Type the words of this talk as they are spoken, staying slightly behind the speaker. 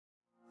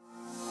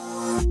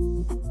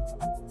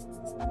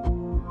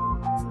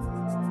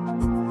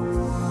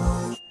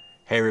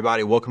Hey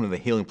everybody, welcome to the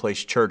Healing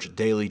Place Church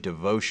Daily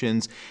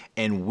Devotions,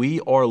 and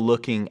we are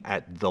looking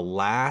at the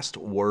last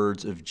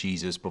words of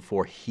Jesus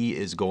before he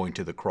is going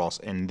to the cross.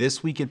 And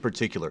this week in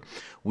particular,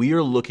 we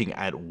are looking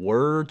at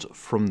words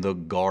from the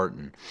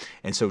garden.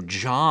 And so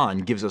John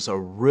gives us a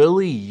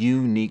really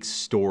unique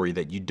story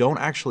that you don't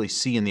actually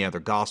see in the other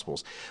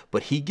Gospels,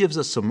 but he gives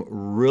us some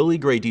really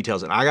great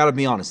details. And I gotta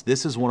be honest,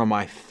 this is one of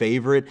my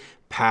favorite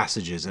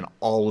passages in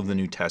all of the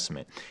New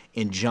Testament.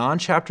 In John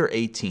chapter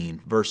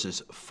 18,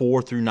 verses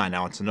 4 through 9.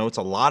 Now, I know it's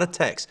a lot of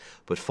text,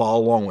 but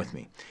follow along with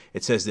me.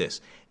 It says this: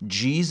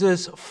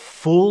 Jesus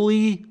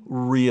fully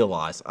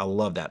realized, I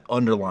love that,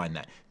 underline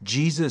that.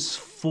 Jesus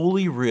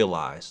fully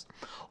realized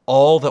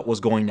all that was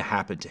going to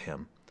happen to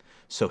him.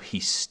 So he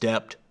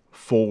stepped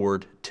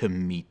forward to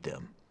meet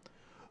them.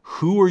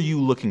 Who are you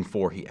looking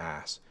for? He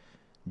asked.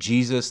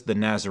 Jesus the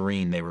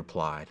Nazarene, they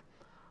replied.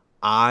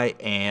 I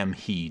am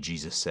he,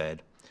 Jesus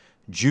said.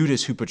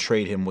 Judas, who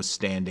betrayed him, was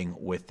standing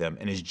with them.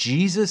 And as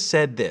Jesus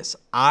said this,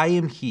 I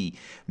am he,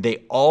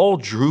 they all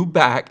drew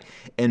back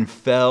and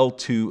fell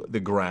to the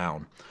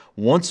ground.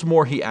 Once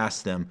more he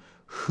asked them,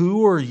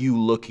 who are you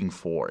looking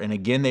for? And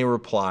again they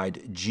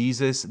replied,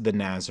 Jesus the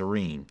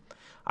Nazarene.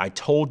 I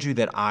told you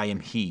that I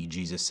am he,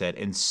 Jesus said.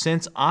 And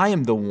since I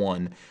am the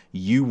one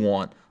you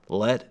want,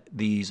 let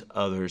these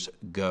others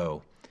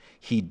go.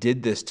 He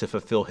did this to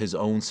fulfill his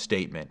own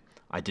statement.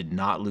 I did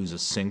not lose a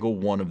single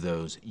one of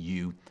those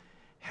you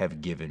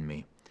have given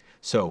me.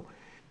 So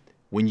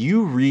when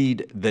you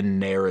read the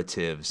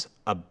narratives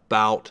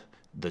about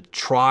the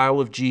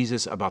trial of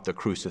Jesus, about the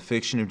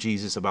crucifixion of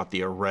Jesus, about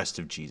the arrest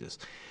of Jesus,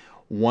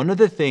 one of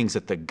the things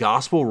that the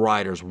gospel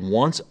writers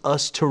wants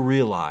us to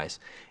realize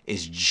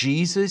is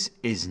Jesus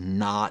is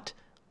not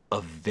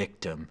a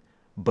victim,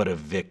 but a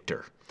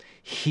victor.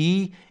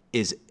 He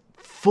is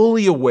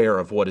fully aware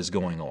of what is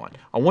going on.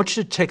 I want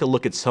you to take a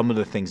look at some of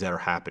the things that are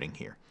happening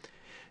here.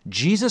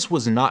 Jesus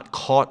was not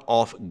caught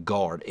off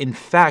guard. In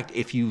fact,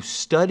 if you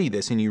study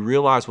this and you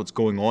realize what's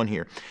going on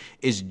here,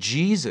 is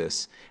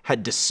Jesus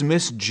had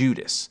dismissed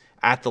Judas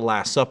at the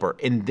Last Supper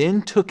and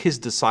then took his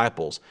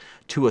disciples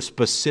to a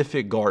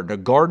specific garden, a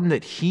garden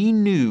that he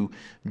knew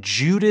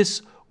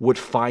Judas would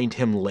find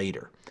him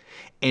later.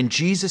 And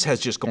Jesus has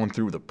just gone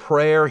through the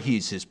prayer.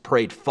 He's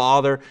prayed,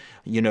 Father,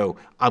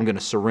 I'm going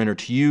to surrender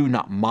to you.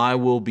 Not my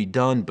will be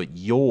done, but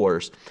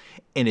yours.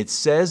 And it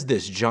says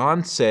this,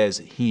 John says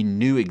he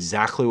knew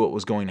exactly what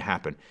was going to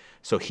happen.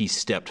 So he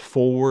stepped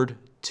forward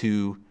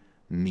to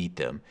meet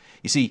them.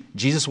 You see,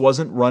 Jesus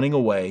wasn't running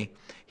away.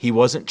 He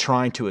wasn't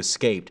trying to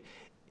escape.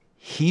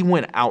 He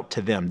went out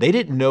to them. They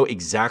didn't know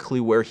exactly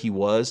where he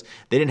was.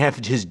 They didn't have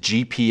his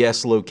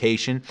GPS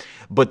location,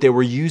 but they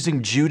were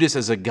using Judas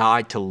as a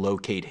guide to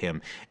locate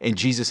him. And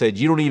Jesus said,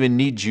 you don't even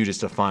need Judas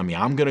to find me.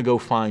 I'm going to go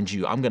find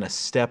you. I'm going to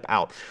step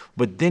out.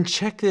 But then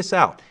check this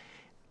out.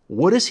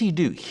 What does he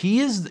do?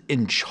 He is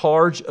in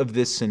charge of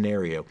this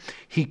scenario.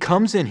 He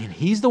comes in and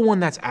he's the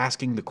one that's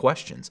asking the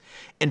questions.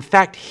 In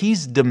fact,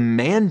 he's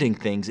demanding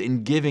things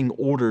and giving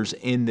orders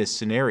in this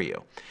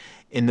scenario.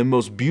 And the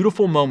most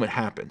beautiful moment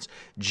happens.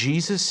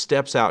 Jesus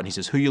steps out and he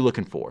says, who are you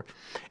looking for?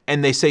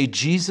 And they say,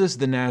 Jesus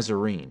the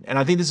Nazarene. And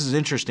I think this is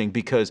interesting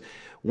because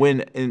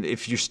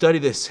if you study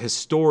this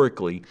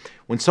historically,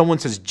 when someone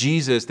says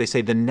Jesus, they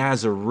say the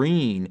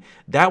Nazarene,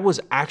 that was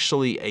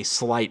actually a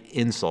slight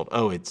insult.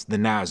 Oh, it's the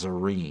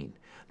Nazarene.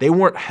 They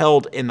weren't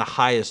held in the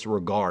highest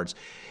regards.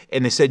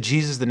 And they said,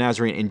 Jesus the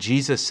Nazarene. And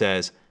Jesus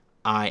says,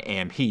 I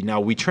am he. Now,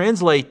 we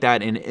translate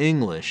that in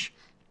English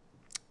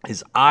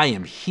as I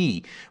am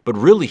he, but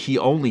really he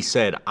only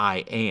said, I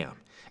am.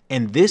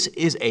 And this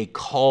is a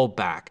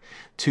callback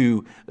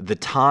to the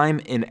time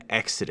in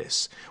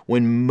Exodus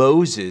when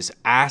Moses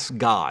asked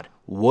God,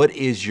 what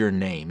is your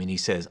name? And he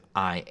says,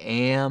 I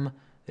am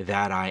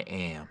that I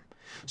am.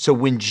 So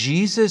when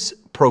Jesus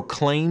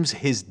proclaims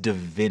his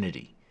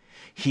divinity,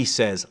 he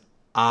says,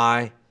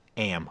 I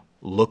am.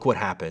 Look what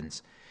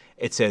happens.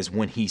 It says,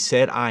 when he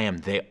said, I am,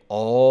 they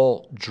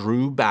all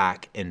drew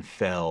back and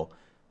fell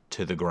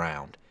to the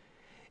ground.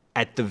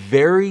 At the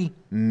very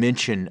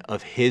mention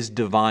of his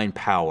divine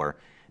power,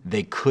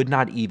 they could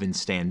not even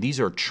stand. These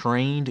are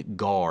trained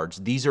guards.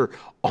 These are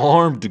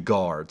armed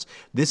guards.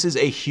 This is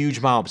a huge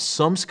mob.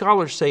 Some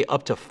scholars say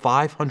up to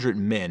 500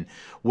 men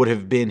would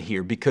have been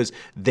here because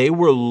they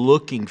were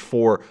looking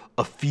for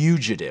a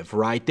fugitive,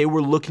 right? They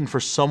were looking for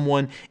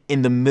someone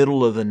in the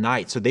middle of the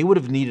night. So they would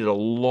have needed a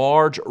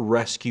large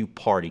rescue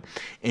party.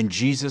 And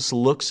Jesus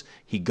looks,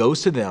 he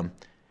goes to them,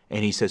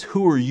 and he says,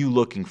 who are you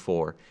looking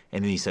for?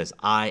 And then he says,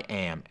 I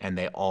am. And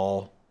they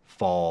all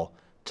fall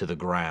to the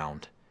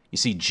ground. You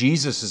see,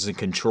 Jesus is in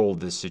control of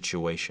this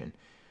situation.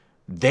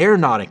 They're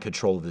not in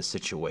control of this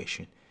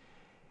situation.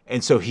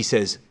 And so he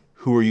says,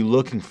 who are you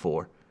looking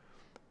for?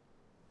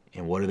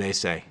 And what do they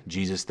say?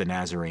 Jesus the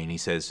Nazarene. He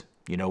says,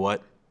 you know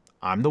what?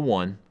 I'm the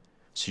one,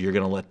 so you're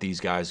going to let these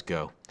guys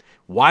go.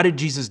 Why did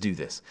Jesus do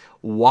this?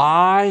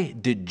 Why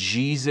did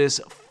Jesus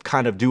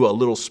kind of do a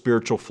little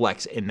spiritual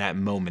flex in that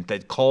moment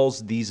that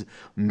caused these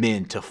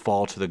men to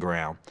fall to the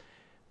ground?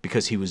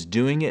 Because he was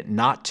doing it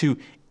not to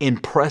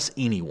impress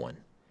anyone.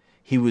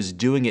 He was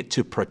doing it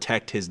to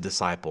protect his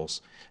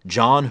disciples.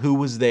 John, who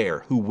was there,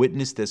 who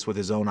witnessed this with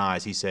his own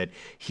eyes, he said,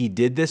 he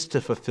did this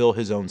to fulfill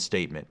his own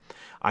statement.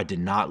 I did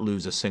not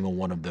lose a single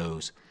one of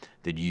those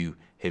that you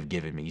have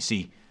given me. You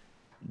see,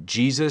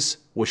 Jesus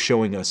was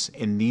showing us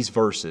in these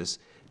verses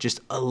just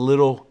a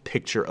little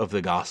picture of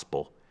the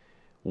gospel.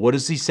 What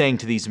is he saying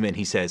to these men?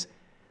 He says,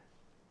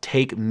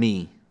 take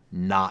me,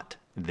 not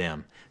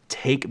them.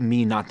 Take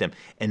me, not them.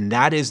 And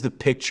that is the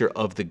picture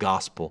of the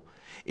gospel,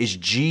 is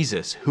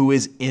Jesus, who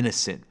is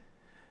innocent,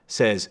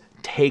 says,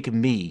 take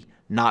me,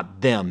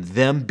 not them.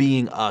 Them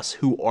being us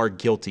who are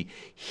guilty.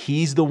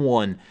 He's the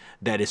one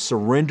that is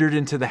surrendered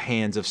into the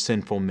hands of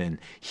sinful men.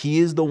 He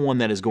is the one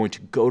that is going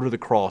to go to the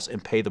cross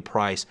and pay the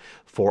price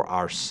for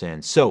our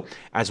sins. So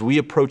as we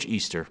approach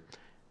Easter,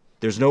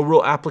 there's no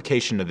real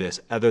application to this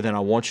other than I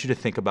want you to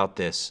think about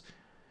this.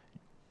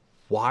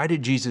 Why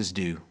did Jesus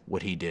do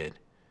what he did?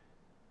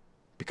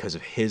 Because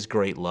of his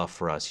great love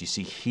for us. You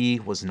see, he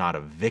was not a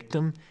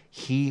victim.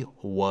 He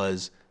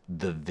was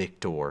the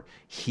victor.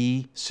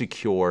 He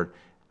secured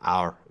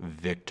our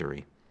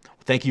victory.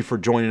 Thank you for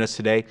joining us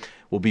today.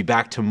 We'll be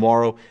back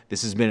tomorrow.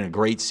 This has been a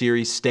great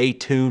series. Stay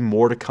tuned.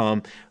 More to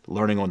come,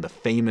 learning on the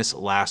famous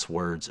last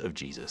words of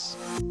Jesus.